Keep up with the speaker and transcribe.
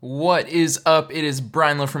What is up? It is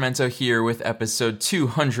Brian LoFermento here with episode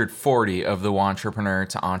 240 of the Wantrepreneur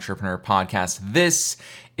to Entrepreneur podcast. This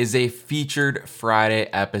is a featured Friday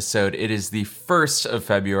episode. It is the 1st of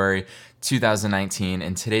February, 2019.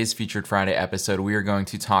 In today's featured Friday episode, we are going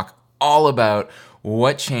to talk all about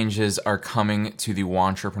what changes are coming to the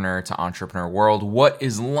Wantrepreneur to Entrepreneur world, what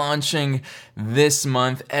is launching this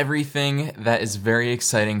month, everything that is very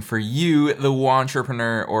exciting for you, the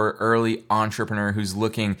Wantrepreneur or early entrepreneur who's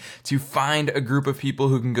looking to find a group of people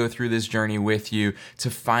who can go through this journey with you,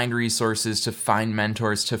 to find resources, to find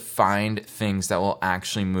mentors, to find things that will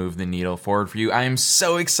actually move the needle forward for you. I am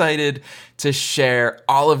so excited to share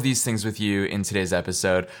all of these things with you in today's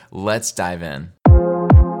episode. Let's dive in.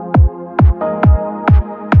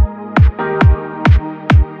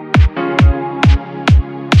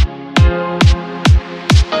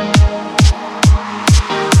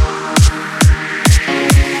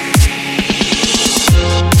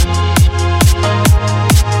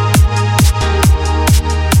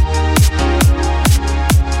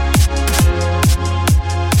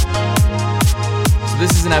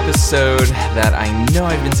 This is an episode that I know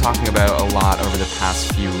I've been talking about a lot over the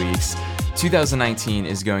past few weeks. 2019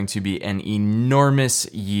 is going to be an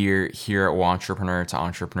enormous year here at Wantrepreneur to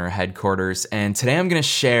Entrepreneur headquarters, and today I'm going to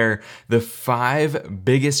share the 5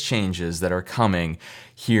 biggest changes that are coming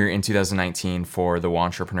here in 2019 for the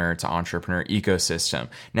Wantrepreneur to Entrepreneur ecosystem.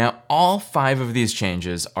 Now, all 5 of these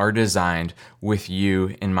changes are designed with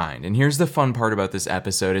you in mind. And here's the fun part about this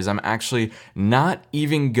episode is I'm actually not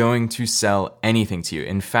even going to sell anything to you.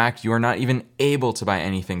 In fact, you are not even able to buy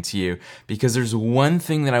anything to you because there's one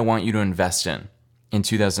thing that I want you to invest in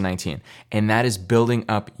 2019, and that is building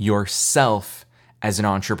up yourself as an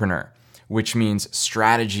entrepreneur, which means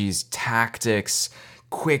strategies, tactics,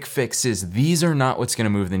 quick fixes. These are not what's going to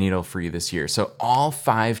move the needle for you this year. So all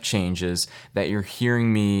 5 changes that you're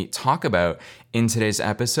hearing me talk about in today's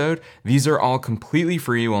episode, these are all completely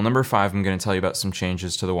free. Well, number 5, I'm going to tell you about some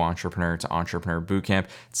changes to the Wantrepreneur to Entrepreneur Bootcamp.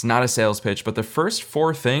 It's not a sales pitch, but the first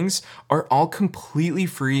 4 things are all completely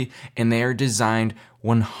free, and they are designed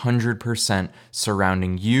 100%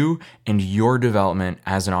 surrounding you and your development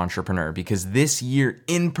as an entrepreneur. Because this year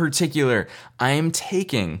in particular, I am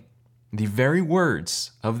taking the very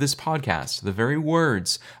words of this podcast, the very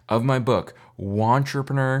words of my book,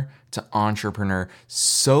 Wantrepreneur to Entrepreneur,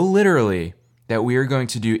 so literally that we are going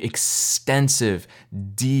to do extensive,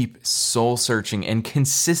 deep, soul-searching, and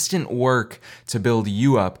consistent work to build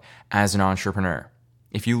you up as an entrepreneur.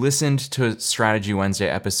 If you listened to a Strategy Wednesday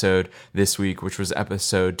episode this week, which was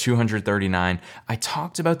episode 239, I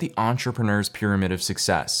talked about the entrepreneur's pyramid of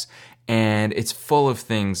success. And it's full of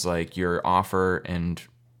things like your offer and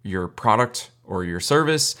your product or your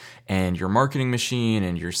service and your marketing machine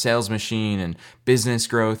and your sales machine and business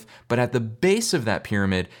growth. But at the base of that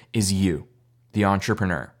pyramid is you, the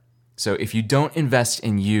entrepreneur. So if you don't invest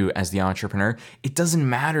in you as the entrepreneur, it doesn't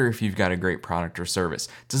matter if you've got a great product or service.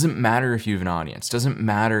 It doesn't matter if you have an audience. It doesn't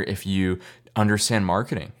matter if you understand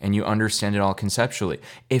marketing and you understand it all conceptually.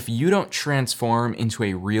 If you don't transform into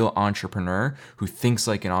a real entrepreneur who thinks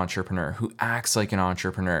like an entrepreneur, who acts like an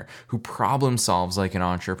entrepreneur, who problem solves like an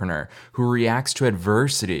entrepreneur, who reacts to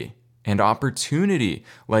adversity and opportunity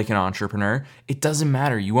like an entrepreneur, it doesn't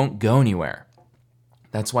matter. You won't go anywhere.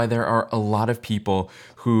 That's why there are a lot of people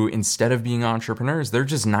who, instead of being entrepreneurs, they're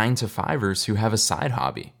just 9-to-5ers who have a side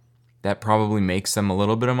hobby that probably makes them a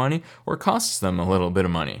little bit of money or costs them a little bit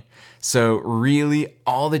of money. So really,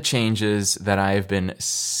 all the changes that I've been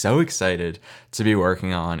so excited to be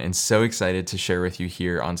working on and so excited to share with you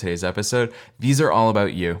here on today's episode, these are all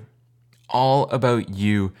about you. All about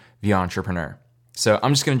you, the entrepreneur. So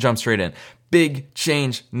I'm just going to jump straight in. Big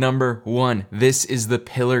change number 1. This is the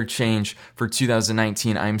pillar change for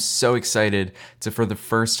 2019. I'm so excited to, for the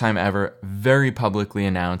first time ever, very publicly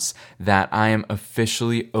announce that I am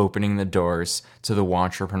officially opening the doors to the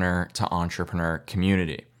Wantrepreneur to Entrepreneur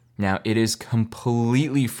community. Now, it is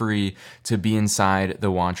completely free to be inside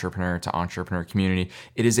the Wantrepreneur to Entrepreneur community.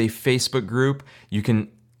 It is a Facebook group. You can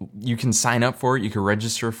sign up for it. You can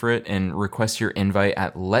register for it and request your invite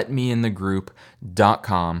at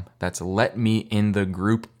letmeinthegroup.com. That's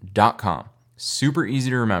letmeinthegroup.com. Super easy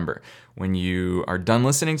to remember. When you are done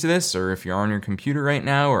listening to this, or if you're on your computer right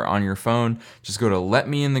now or on your phone, just go to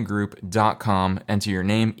letmeinthegroup.com, enter your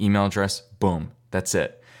name, email address, boom. That's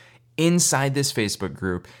it. Inside this Facebook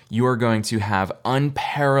group, you are going to have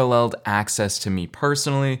unparalleled access to me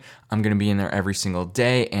personally. I'm going to be in there every single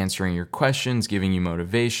day, answering your questions, giving you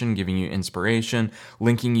motivation, giving you inspiration,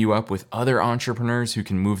 linking you up with other entrepreneurs who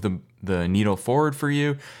can move the needle forward for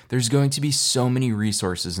you. There's going to be so many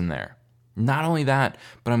resources in there. Not only that,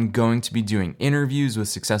 but I'm going to be doing interviews with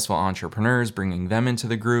successful entrepreneurs, bringing them into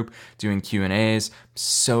the group, doing Q&As.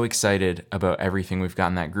 So excited about everything we've got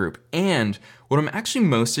in that group. And what I'm actually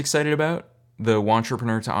most excited about, the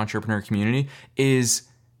Wantrepreneur to Entrepreneur community, is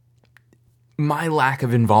my lack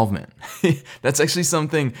of involvement. That's actually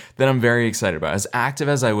something that I'm very excited about. As active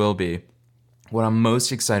as I will be, what I'm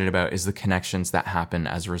most excited about is the connections that happen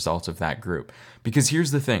as a result of that group. Because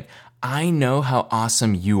here's the thing, I know how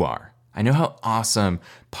awesome you are. I know how awesome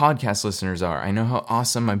podcast listeners are. I know how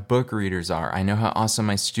awesome my book readers are. I know how awesome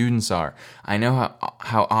my students are. I know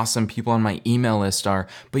how awesome people on my email list are,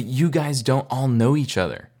 but you guys don't all know each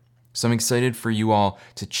other. So I'm excited for you all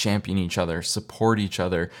to champion each other, support each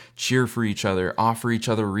other, cheer for each other, offer each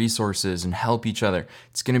other resources, and help each other.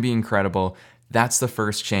 It's going to be incredible. That's the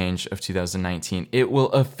first change of 2019. It will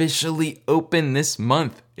officially open this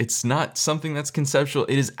month. It's not something that's conceptual.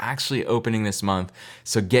 It is actually opening this month.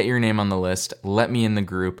 So get your name on the list,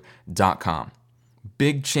 letmeinthegroup.com.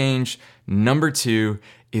 Big change number 2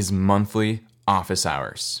 is monthly office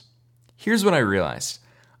hours. Here's what I realized.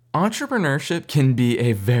 Entrepreneurship can be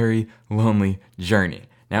a very lonely journey.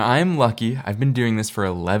 Now, I'm lucky. I've been doing this for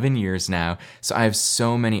 11 years now, so I have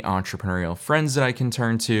so many entrepreneurial friends that I can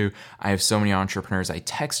turn to. I have so many entrepreneurs I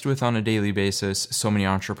text with on a daily basis, so many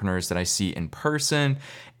entrepreneurs that I see in person,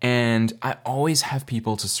 and I always have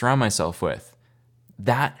people to surround myself with.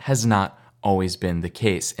 That has not always been the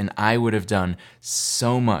case, and I would have done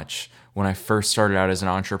so much when I first started out as an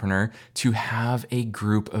entrepreneur to have a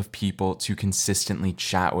group of people to consistently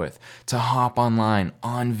chat with, to hop online,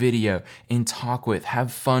 on video, and talk with,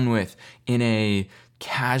 have fun with in a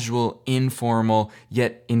casual, informal,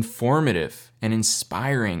 yet informative and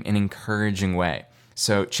inspiring and encouraging way.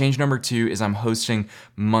 So change number 2 is I'm hosting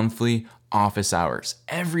monthly office hours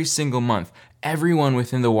every single month. Everyone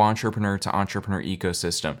within the Wantrepreneur to Entrepreneur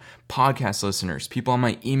ecosystem, podcast listeners, people on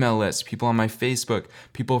my email list, people on my Facebook,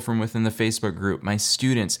 people from within the Facebook group, my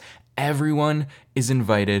students, everyone is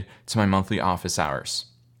invited to my monthly office hours.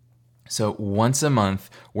 So once a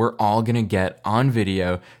month, we're all going to get on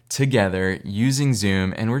video together using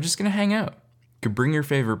Zoom, and we're just going to hang out. You could bring your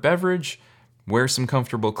favorite beverage, wear some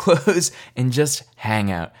comfortable clothes, and just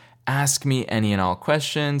hang out. Ask me any and all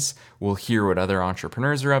questions. We'll hear what other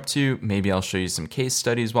entrepreneurs are up to. Maybe I'll show you some case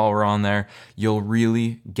studies while we're on there. You'll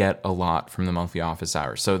really get a lot from the monthly office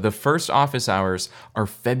hours. So the first office hours are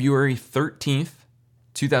February 13th,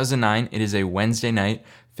 2009. It is a Wednesday night,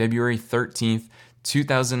 February 13th,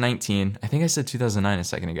 2019. I think I said 2009 a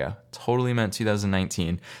second ago. Totally meant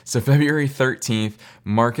 2019. So February 13th,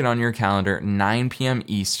 mark it on your calendar, 9 p.m.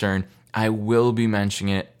 Eastern. I will be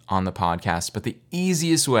mentioning it on the podcast, but the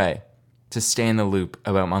easiest way to stay in the loop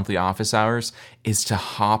about monthly office hours is to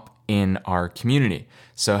hop in our community.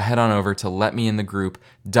 So head on over to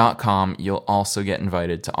letmeinthegroup.com. You'll also get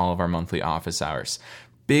invited to all of our monthly office hours.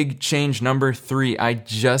 Big change number 3. I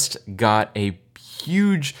just got a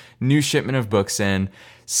huge new shipment of books in.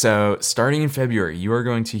 So starting in February, you are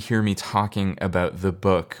going to hear me talking about the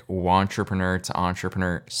book Wantrepreneur to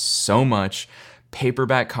Entrepreneur so much.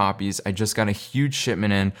 Paperback copies. I just got a huge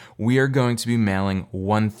shipment in. We are going to be mailing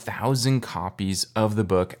 1,000 copies of the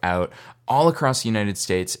book out all across the United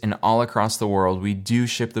States and all across the world. We do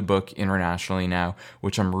ship the book internationally now,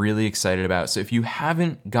 which I'm really excited about. So if you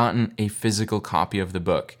haven't gotten a physical copy of the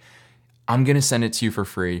book, I'm going to send it to you for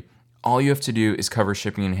free. All you have to do is cover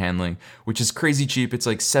shipping and handling, which is crazy cheap. It's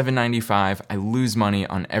like $7.95. I lose money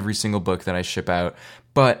on every single book that I ship out,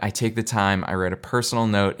 but I take the time. I write a personal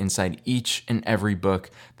note inside each and every book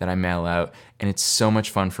that I mail out, and it's so much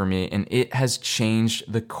fun for me, and it has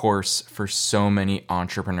changed the course for so many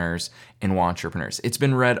entrepreneurs and wantrepreneurs. It's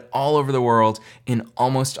been read all over the world in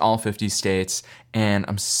almost all 50 states, and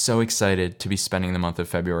I'm so excited to be spending the month of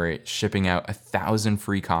February shipping out 1,000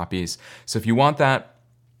 free copies. So if you want that,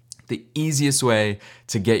 the easiest way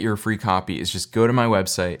to get your free copy is just go to my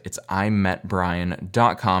website. It's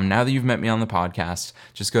imetbrian.com. Now that you've met me on the podcast,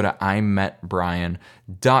 just go to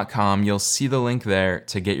imetbrian.com. You'll see the link there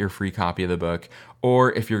to get your free copy of the book.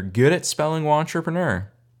 Or if you're good at spelling wantrepreneur,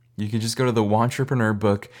 you can just go to the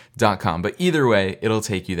wantrepreneur.book.com. But either way, it'll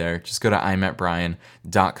take you there. Just go to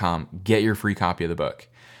imetbrian.com. Get your free copy of the book.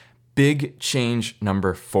 Big change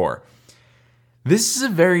number 4. This is a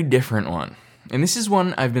very different one. And this is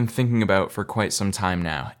one I've been thinking about for quite some time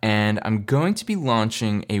now. And I'm going to be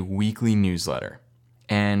launching a weekly newsletter.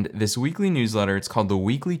 And this weekly newsletter, it's called the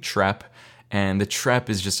Weekly Trep. And the Trep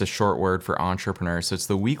is just a short word for entrepreneur. So it's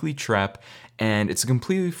the Weekly Trep, and it's a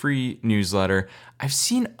completely free newsletter. I've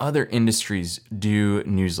seen other industries do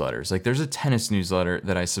newsletters. Like there's a tennis newsletter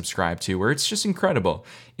that I subscribe to where it's just incredible.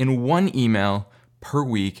 In one email, per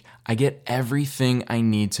week, I get everything I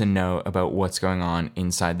need to know about what's going on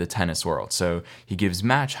inside the tennis world. So he gives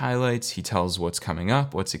match highlights, he tells what's coming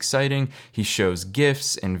up, what's exciting, he shows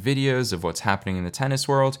GIFs and videos of what's happening in the tennis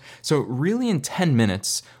world. So really in 10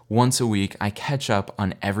 minutes, once a week, I catch up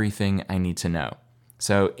on everything I need to know.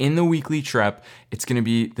 So in the weekly Trep, it's going to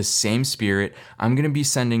be the same spirit. I'm going to be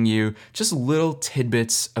sending you just little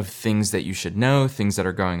tidbits of things that you should know, things that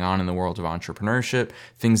are going on in the world of entrepreneurship,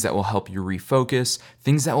 things that will help you refocus,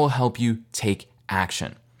 things that will help you take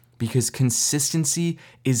action. Because consistency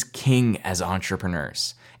is king as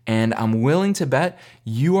entrepreneurs. And I'm willing to bet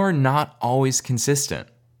you are not always consistent.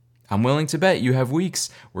 I'm willing to bet you have weeks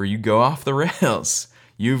where you go off the rails.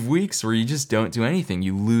 You have weeks where you just don't do anything.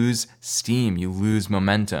 You lose steam, you lose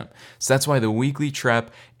momentum. So that's why the weekly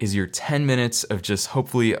Trep is your 10 minutes of just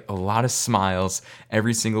hopefully a lot of smiles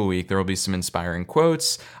every single week. There will be some inspiring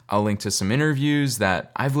quotes. I'll link to some interviews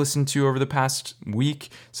that I've listened to over the past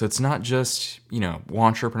week. So it's not just,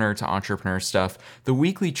 entrepreneur to entrepreneur stuff. The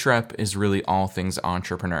weekly Trep is really all things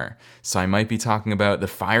entrepreneur. So I might be talking about the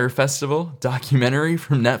Fire Festival documentary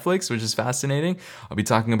from Netflix, which is fascinating. I'll be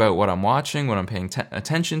talking about what I'm watching, what I'm paying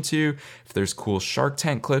attention to, if there's cool Shark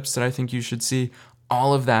Tank clips that I think you should see.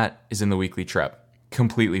 All of that is in the weekly Trep,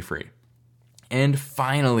 completely free. And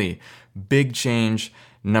finally, big change,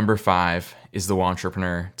 number 5 is the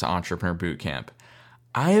Wantrepreneur to Entrepreneur Bootcamp.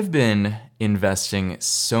 I have been investing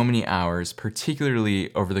so many hours,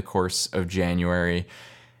 particularly over the course of January,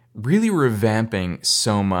 really revamping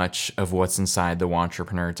so much of what's inside the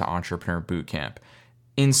Wantrepreneur to Entrepreneur Bootcamp.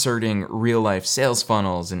 Inserting real-life sales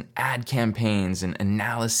funnels and ad campaigns and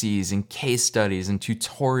analyses and case studies and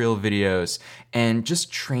tutorial videos and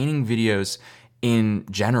just training videos in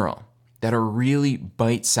general that are really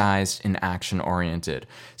bite-sized and action-oriented.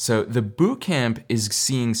 So the bootcamp is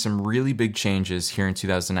seeing some really big changes here in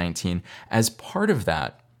 2019. As part of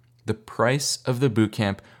that, the price of the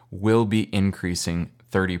bootcamp will be increasing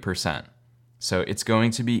 30%. So it's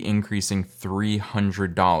going to be increasing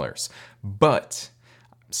 $300. But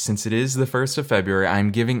since it is the 1st of February, I'm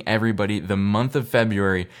giving everybody the month of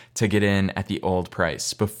February to get in at the old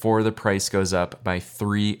price before the price goes up by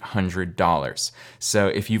 $300. So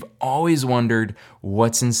if you've always wondered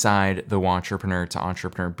what's inside the Wantrepreneur to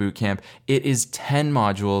Entrepreneur Bootcamp, it is 10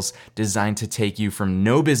 modules designed to take you from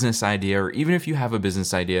no business idea, or even if you have a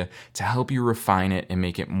business idea, to help you refine it and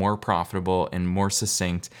make it more profitable and more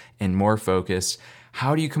succinct and more focused.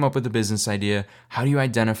 How do you come up with a business idea? How do you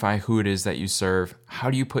identify who it is that you serve? How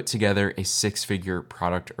do you put together a 6-figure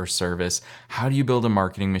product or service? How do you build a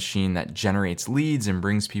marketing machine that generates leads and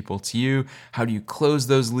brings people to you? How do you close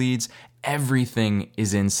those leads? Everything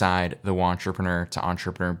is inside the Wantrepreneur to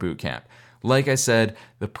Entrepreneur Bootcamp. Like I said,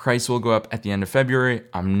 the price will go up at the end of February.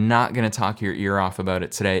 I'm not going to talk your ear off about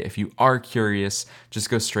it today. If you are curious, just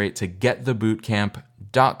go straight to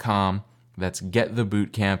getthebootcamp.com. That's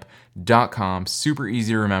getthebootcamp.com. Super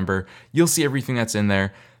easy to remember. You'll see everything that's in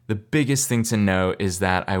there. The biggest thing to know is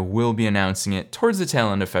that I will be announcing it towards the tail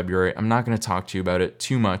end of February. I'm not going to talk to you about it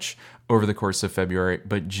too much over the course of February,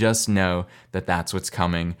 but just know that that's what's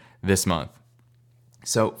coming this month.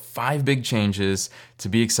 So 5 big changes to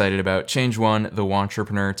be excited about. Change 1, the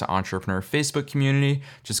Wantrepreneur to Entrepreneur Facebook community.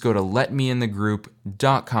 Just go to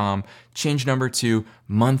letmeinthegroup.com. Change number 2,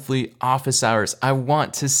 monthly office hours. I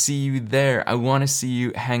want to see you there. I want to see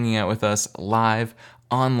you hanging out with us live,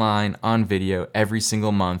 online, on video every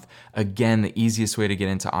single month. Again, the easiest way to get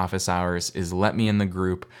into office hours is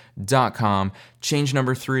letmeinthegroup.com. Change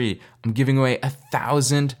number 3, I'm giving away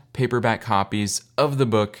 1,000 paperback copies of the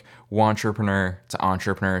book Wantrepreneur to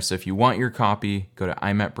Entrepreneur. So if you want your copy, go to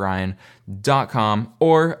imetbrian.com,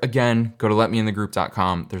 or again, go to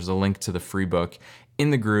letmeinthegroup.com. There's a link to the free book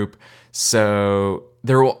in the group. So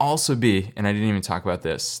there will also be, and I didn't even talk about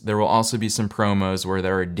this, there will also be some promos where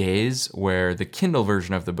there are days where the Kindle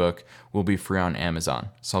version of the book will be free on Amazon.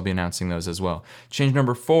 So I'll be announcing those as well. Change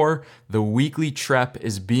number 4, the weekly Trep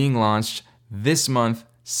is being launched this month.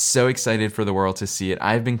 So excited for the world to see it.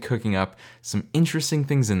 I've been cooking up some interesting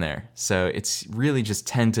things in there. So it's really just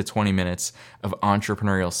 10 to 20 minutes of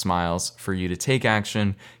entrepreneurial smiles for you to take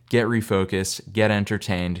action, get refocused, get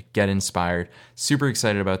entertained, get inspired. Super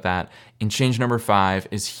excited about that. And change number 5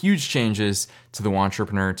 is huge changes to the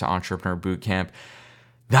Wantrepreneur to Entrepreneur Bootcamp.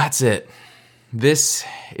 That's it. This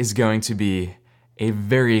is going to be a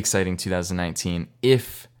very exciting 2019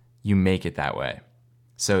 if you make it that way.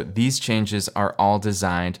 So these changes are all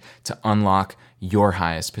designed to unlock your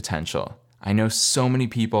highest potential. I know so many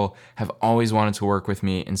people have always wanted to work with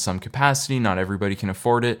me in some capacity. Not everybody can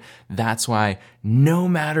afford it. That's why no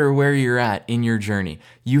matter where you're at in your journey,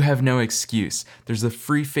 you have no excuse. There's a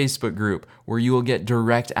free Facebook group where you will get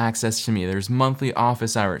direct access to me. There's monthly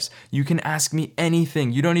office hours. You can ask me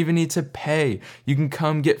anything. You don't even need to pay. You can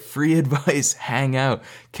come get free advice, hang out,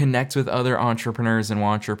 connect with other entrepreneurs and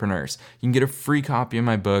entrepreneurs. You can get a free copy of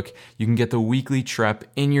my book. You can get the weekly Trep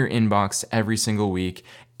in your inbox every single week.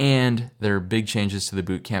 And there are big changes to the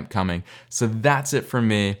bootcamp coming. So that's it from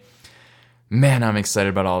me. Man, I'm excited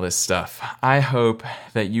about all this stuff. I hope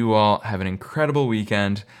that you all have an incredible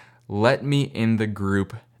weekend.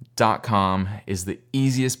 LetMeInTheGroup.com is the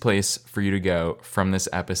easiest place for you to go from this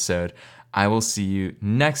episode. I will see you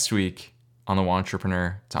next week on the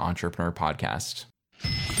Wantrepreneur to Entrepreneur podcast.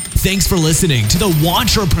 Thanks for listening to the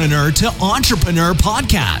Wantrepreneur to Entrepreneur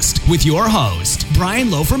podcast with your host, Brian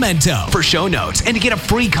Lofermento. For show notes and to get a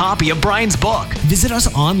free copy of Brian's book, visit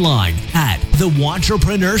us online at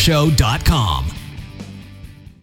thewantrepreneurshow.com.